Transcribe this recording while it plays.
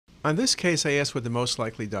On this case, I asked what the most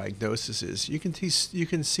likely diagnosis is. You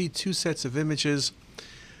can see two sets of images.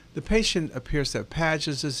 The patient appears to have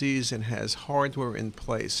Paget's disease and has hardware in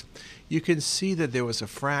place. You can see that there was a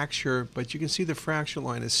fracture, but you can see the fracture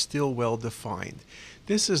line is still well defined.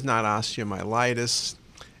 This is not osteomyelitis,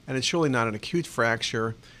 and it's surely not an acute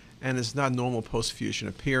fracture, and it's not normal post-fusion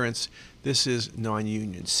appearance. This is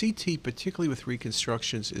non-union. CT, particularly with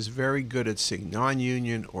reconstructions, is very good at seeing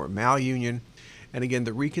non-union or malunion. And again,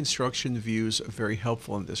 the reconstruction views are very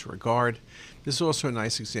helpful in this regard. This is also a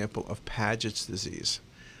nice example of Paget's disease.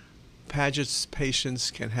 Paget's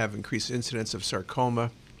patients can have increased incidence of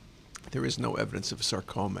sarcoma. There is no evidence of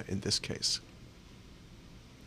sarcoma in this case.